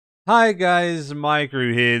Hi guys,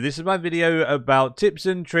 Maikeru here. This is my video about tips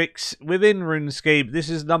and tricks within Runescape. This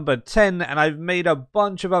is number 10 and I've made a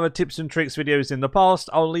bunch of other tips and tricks videos in the past.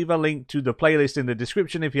 I'll leave a link to the playlist in the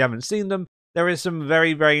description if you haven't seen them. There is some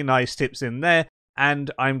very nice tips in there and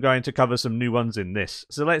I'm going to cover some new ones in this.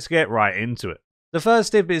 So let's get right into it. The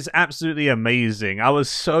first tip is absolutely amazing. I was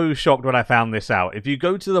so shocked when I found this out. If you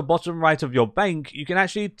go to the bottom right of your bank, you can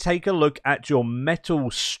actually take a look at your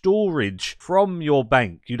metal storage from your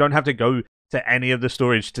bank. You don't have to go to any of the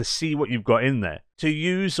storage to see what you've got in there. To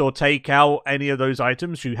use or take out any of those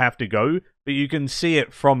items, you have to go, but you can see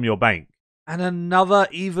it from your bank. And another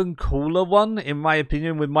even cooler one, in my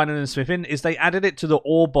opinion, with mining and smithing, is they added it to the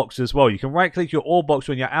ore box as well. You can right-click your ore box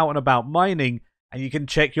when you're out and about mining, and you can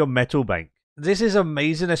check your metal bank. This is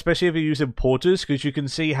amazing, especially if you're using porters, because you can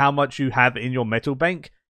see how much you have in your metal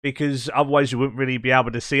bank, because otherwise you wouldn't really be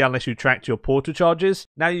able to see unless you tracked your porter charges.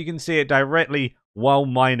 Now you can see it directly while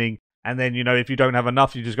mining, and then, you know, if you don't have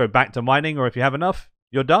enough, you just go back to mining, or if you have enough,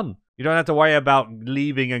 you're done. You don't have to worry about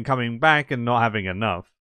leaving and coming back and not having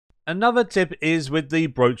enough. Another tip is with the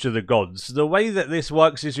Brooch of the Gods. The way that this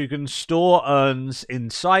works is you can store urns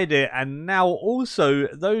inside it, and now also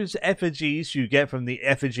those effigies you get from the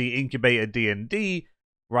Effigy Incubator D&D,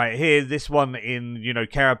 right here, this one in,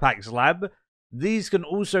 Karapak's lab, these can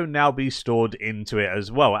also now be stored into it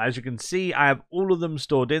as well. As you can see, I have all of them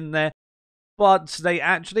stored in there, but they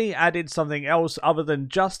actually added something else other than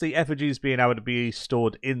just the effigies being able to be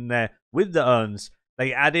stored in there with the urns.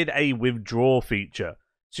 They added a withdraw feature.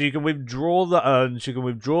 So you can withdraw the urns, you can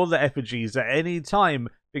withdraw the effigies at any time,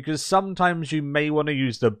 because sometimes you may want to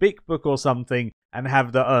use the big book or something and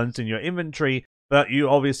have the urns in your inventory, but you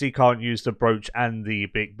obviously can't use the brooch and the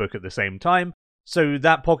big book at the same time. So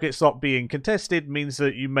that pocket slot being contested means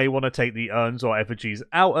that you may want to take the urns or effigies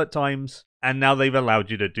out at times, and now they've allowed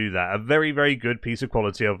you to do that. A very good piece of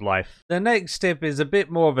quality of life. The next tip is a bit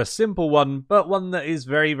more of a simple one, but one that is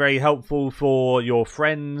very helpful for your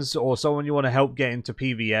friends or someone you want to help get into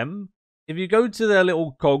PVM. If you go to the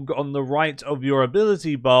little cog on the right of your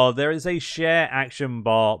ability bar, there is a share action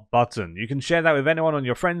bar button. You can share that with anyone on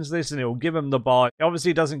your friends list and it will give them the bar. It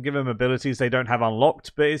obviously doesn't give them abilities they don't have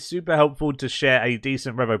unlocked, but it's super helpful to share a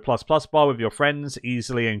decent Revo++ bar with your friends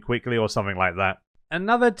easily and quickly or something like that.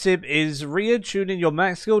 Another tip is reattuning your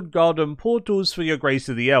max guild garden portals for your Grace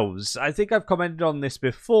of the Elves. I think I've commented on this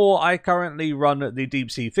before. I currently run the Deep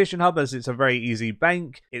Sea Fishing Hub as it's a very easy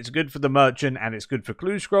bank. It's good for the merchant and it's good for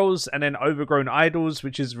clue scrolls, and then Overgrown Idols,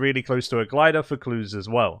 which is really close to a glider for clues as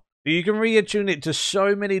well. But you can reattune it to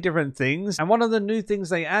so many different things, and one of the new things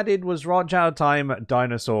they added was Ranch Out of Time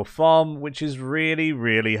Dinosaur Farm, which is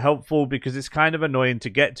really helpful because it's kind of annoying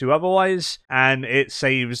to get to otherwise, and it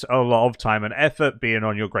saves a lot of time and effort being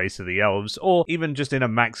on your Grace of the Elves, or even just in a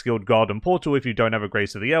Max Guild Garden portal if you don't have a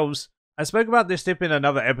Grace of the Elves. I spoke about this tip in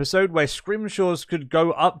another episode where scrimshaws could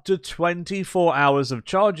go up to 24 hours of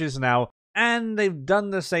charges now, and they've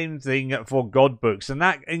done the same thing for God books, and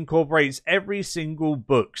that incorporates every single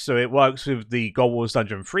book. So it works with the God Wars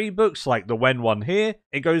Dungeon 3 books, like the Wen one here.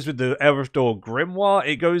 It goes with the Erethdor Grimoire.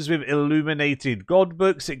 It goes with Illuminated God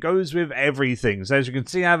books. It goes with everything. So as you can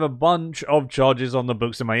see, I have a bunch of charges on the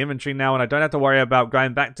books in my inventory now, and I don't have to worry about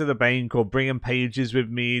going back to the bank or bringing pages with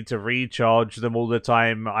me to recharge them all the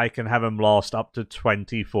time. I can have them last up to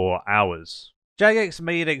 24 hours. Jagex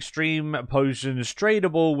made Extreme Potions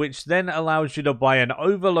tradable, which then allows you to buy an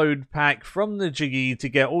Overload pack from the Jiggy to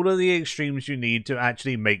get all of the extremes you need to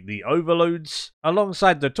actually make the overloads,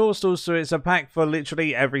 alongside the Torstal, so it's a pack for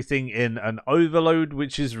literally everything in an overload,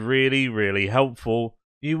 which is really helpful.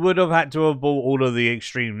 You would have had to have bought all of the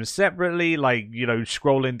extremes separately, like,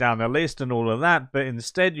 scrolling down the list and all of that, but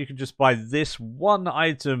instead you can just buy this one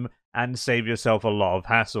item and save yourself a lot of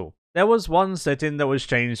hassle. There was one setting that was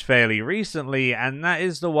changed fairly recently, and that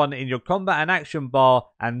is the one in your combat and action bar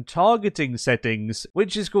and targeting settings,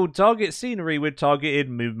 which is called Target Scenery with targeted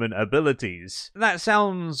movement abilities. That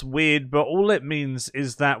sounds weird, but all it means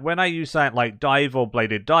is that when I use something like Dive or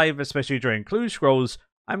Bladed Dive, especially during clue scrolls,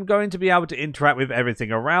 I'm going to be able to interact with everything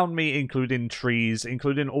around me, including trees,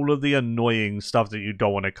 including all of the annoying stuff that you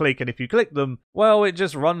don't want to click, and if you click them, well, it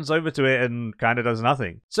just runs over to it and kind of does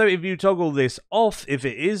nothing. So if you toggle this off, if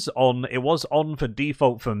it is on, it was on for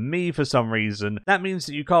default for me for some reason, that means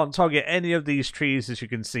that you can't target any of these trees. As you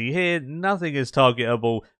can see here, nothing is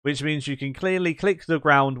targetable, which means you can clearly click the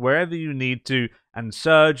ground wherever you need to, and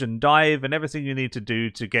surge and dive and everything you need to do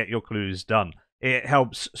to get your clues done. It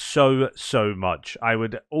helps so much. I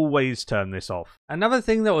would always turn this off. Another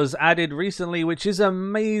thing that was added recently, which is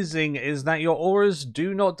amazing, is that your auras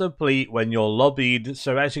do not deplete when you're lobbied.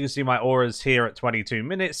 So as you can see, my aura's here at 22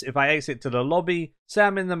 minutes. If I exit to the lobby, say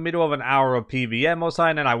I'm in the middle of an hour of PVM or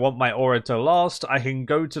something and I want my aura to last, I can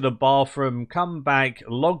go to the bathroom, come back,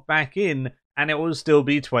 log back in, and it will still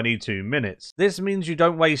be 22 minutes. This means you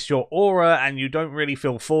don't waste your aura and you don't really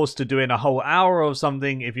feel forced to do it in a whole hour or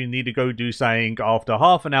something. If you need to go do something after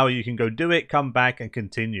half an hour, you can go do it, come back and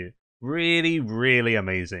continue. Really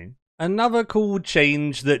amazing. Another cool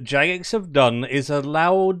change that Jagex have done is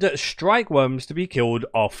allowed strike worms to be killed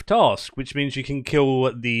off task, which means you can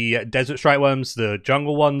kill the desert strike worms, the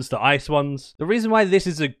jungle ones, the ice ones. The reason why this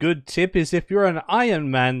is a good tip is if you're an Iron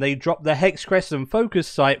Man, they drop the Hex Crest and Focus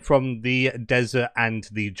Sight from the desert and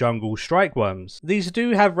the jungle strike worms. These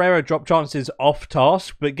do have rarer drop chances off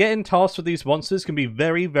task, but getting tasks for these monsters can be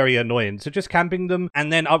very annoying. So just camping them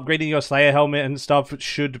and then upgrading your Slayer helmet and stuff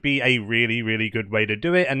should be a really good way to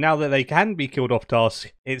do it. And now that they can be killed off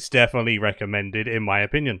task, it's definitely recommended in my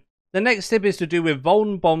opinion. The next tip is to do with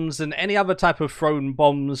vuln bombs and any other type of thrown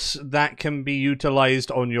bombs that can be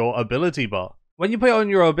utilized on your ability bar. When you put it on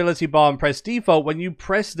your ability bar and press default, when you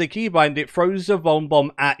press the keybind, it throws a vuln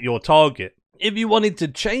bomb at your target. If you wanted to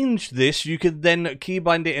change this, you could then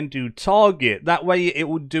keybind it and do target. That way it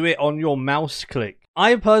will do it on your mouse click.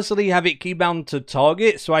 I personally have it keybound to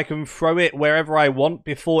target so I can throw it wherever I want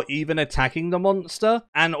before even attacking the monster,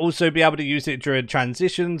 and also be able to use it during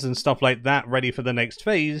transitions and stuff like that, ready for the next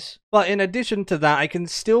phase. But in addition to that, I can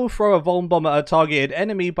still throw a vuln bomb at a targeted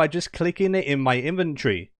enemy by just clicking it in my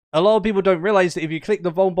inventory. A lot of people don't realize that if you click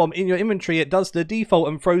the vuln bomb in your inventory, it does the default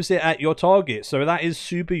and throws it at your target, so that is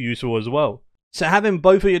super useful as well. So having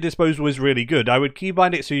both at your disposal is really good. I would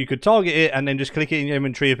keybind it so you could target it and then just click it in your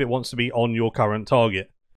inventory if it wants to be on your current target.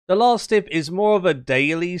 The last tip is more of a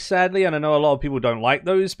daily, sadly, and I know a lot of people don't like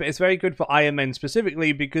those, but it's very good for Iron Men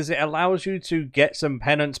specifically because it allows you to get some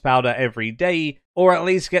penance powder every day, or at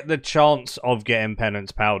least get the chance of getting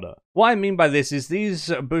penance powder. What I mean by this is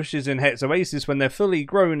these bushes in Hex Oasis, when they're fully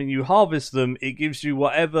grown and you harvest them, it gives you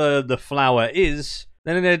whatever the flower is.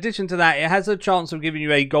 Then in addition to that, it has a chance of giving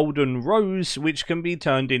you a golden rose, which can be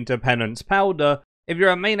turned into penance powder. If you're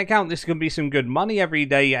a main account, this can be some good money every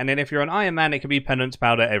day, and then if you're an Iron Man, it can be penance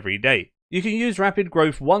powder every day. You can use rapid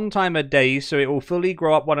growth one time a day, so it will fully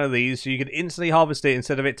grow up one of these, so you can instantly harvest it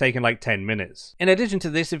instead of it taking like 10 minutes. In addition to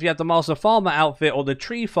this, if you have the Master Farmer outfit or the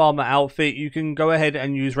Tree Farmer outfit, you can go ahead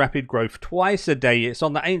and use rapid growth twice a day. It's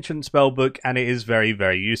on the Ancient Spellbook, and it is very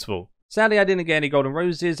useful. Sadly, I didn't get any golden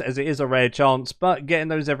roses, as it is a rare chance, but getting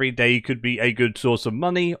those every day could be a good source of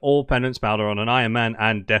money or penance powder on an Iron Man,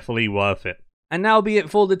 and definitely worth it. And now be it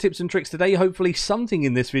for the tips and tricks today. Hopefully something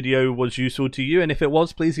in this video was useful to you, and if it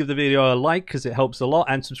was, please give the video a like because it helps a lot,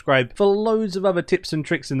 and subscribe for loads of other tips and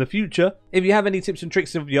tricks in the future. If you have any tips and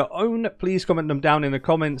tricks of your own, please comment them down in the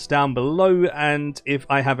comments down below, and if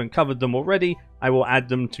I haven't covered them already, I will add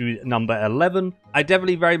them to number 11. I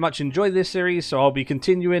definitely very much enjoy this series, so I'll be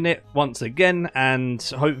continuing it once again and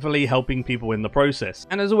hopefully helping people in the process.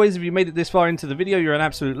 And as always, if you made it this far into the video, you're an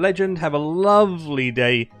absolute legend. Have a lovely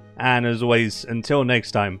day, and as always, until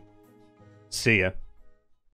next time, see ya.